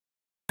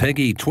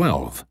Peggy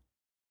 12.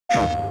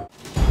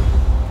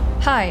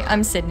 Hi,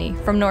 I'm Sydney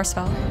from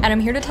Norsefell, and I'm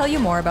here to tell you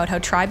more about how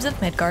Tribes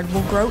of Midgard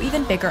will grow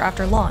even bigger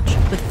after launch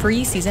with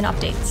free season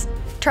updates.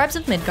 Tribes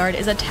of Midgard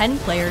is a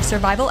 10-player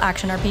survival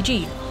action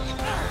RPG,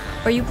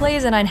 where you play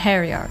as an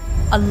Einherjar,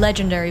 a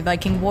legendary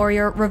Viking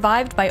warrior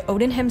revived by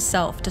Odin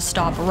himself to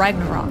stop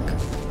Ragnarok.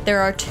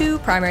 There are two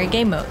primary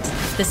game modes,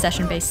 the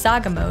session-based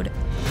saga mode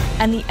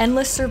and the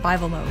endless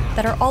survival mode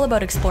that are all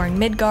about exploring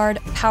Midgard,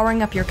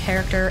 powering up your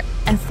character,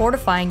 and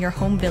fortifying your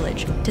home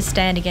village to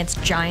stand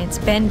against giants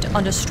bent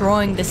on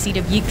destroying the seat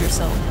of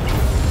Yggdrasil.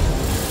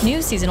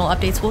 New seasonal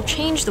updates will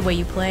change the way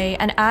you play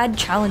and add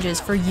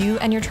challenges for you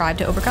and your tribe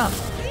to overcome.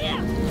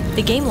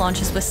 The game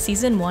launches with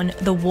Season 1,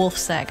 the Wolf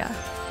Saga.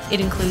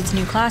 It includes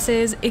new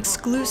classes,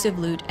 exclusive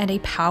loot, and a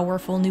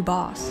powerful new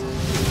boss.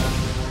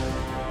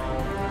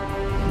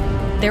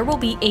 There will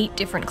be 8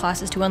 different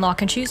classes to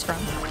unlock and choose from.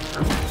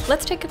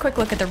 Let's take a quick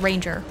look at the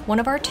Ranger, one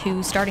of our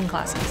 2 starting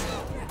classes.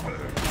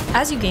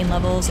 As you gain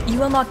levels,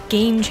 you unlock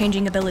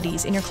game-changing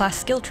abilities in your class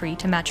skill tree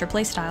to match your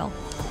playstyle,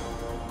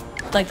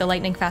 like the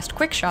lightning-fast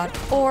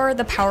quickshot or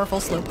the powerful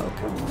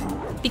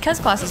slowpoke. Because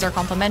classes are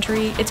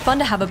complementary, it's fun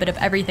to have a bit of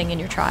everything in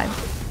your tribe.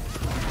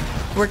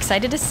 We're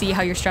excited to see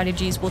how your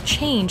strategies will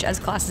change as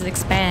classes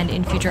expand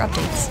in future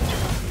updates.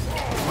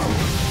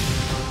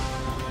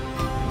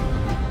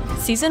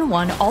 Season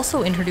 1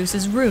 also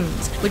introduces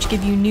runes, which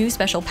give you new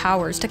special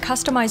powers to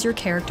customize your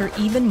character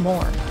even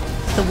more.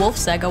 The Wolf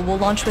Saga will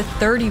launch with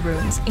 30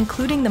 runes,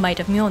 including the Might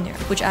of Mjolnir,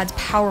 which adds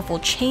powerful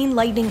chain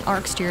lightning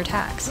arcs to your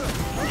attacks.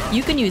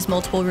 You can use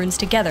multiple runes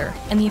together,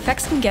 and the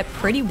effects can get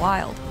pretty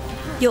wild.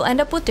 You'll end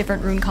up with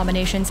different rune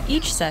combinations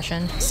each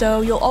session,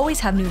 so you'll always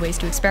have new ways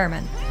to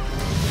experiment.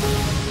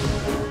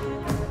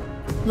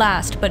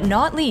 Last but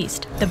not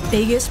least, the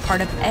biggest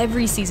part of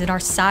every season are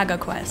Saga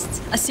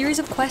quests, a series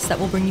of quests that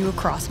will bring you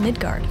across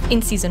Midgard.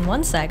 In Season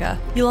 1 Saga,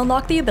 you'll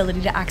unlock the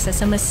ability to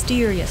access a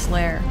mysterious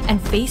lair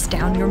and face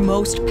down your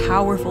most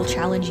powerful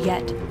challenge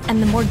yet. And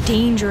the more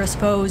dangerous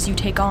foes you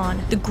take on,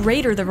 the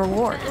greater the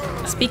reward.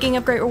 Speaking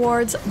of great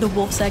rewards, the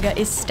Wolf Saga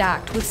is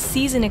stacked with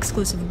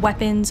season-exclusive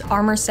weapons,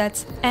 armor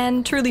sets,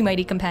 and truly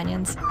mighty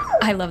companions.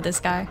 I love this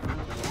guy.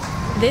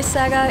 This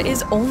saga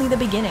is only the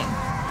beginning.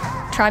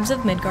 Tribes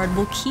of Midgard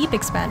will keep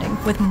expanding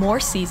with more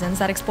seasons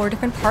that explore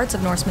different parts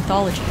of Norse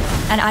mythology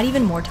and add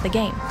even more to the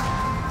game.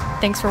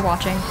 Thanks for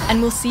watching,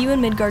 and we'll see you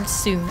in Midgard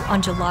soon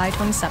on July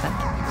 27th.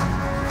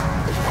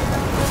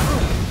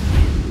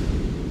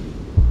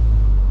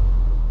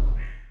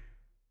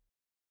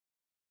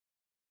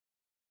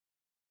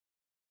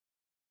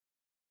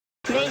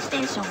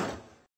 PlayStation